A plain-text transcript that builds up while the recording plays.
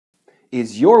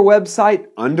Is your website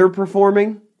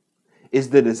underperforming? Is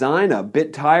the design a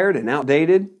bit tired and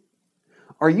outdated?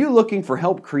 Are you looking for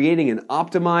help creating an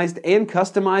optimized and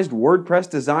customized WordPress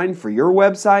design for your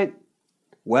website?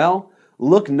 Well,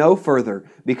 look no further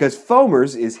because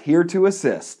Foamers is here to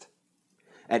assist.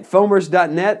 At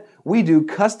Foamers.net, we do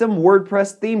custom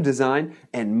WordPress theme design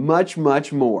and much,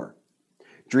 much more.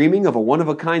 Dreaming of a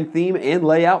one-of-a-kind theme and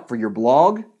layout for your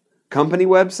blog, company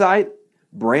website,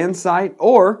 brand site,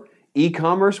 or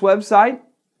e-commerce website?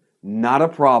 Not a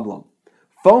problem.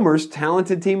 Foamer's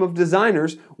talented team of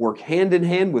designers work hand in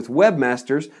hand with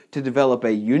webmasters to develop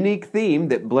a unique theme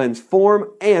that blends form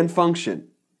and function.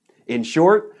 In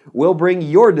short, we'll bring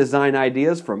your design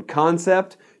ideas from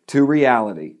concept to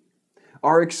reality.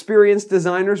 Our experienced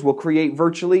designers will create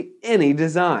virtually any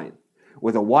design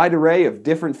with a wide array of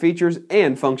different features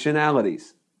and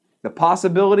functionalities. The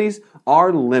possibilities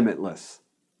are limitless.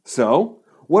 So,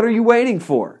 what are you waiting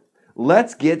for?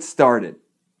 Let's get started.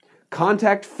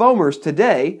 Contact Foamers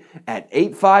today at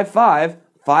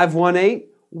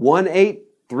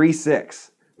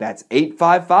 855-518-1836. That's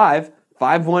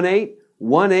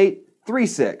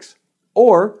 855-518-1836.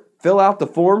 Or fill out the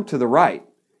form to the right.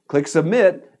 Click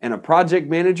Submit and a project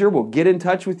manager will get in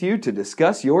touch with you to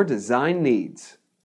discuss your design needs.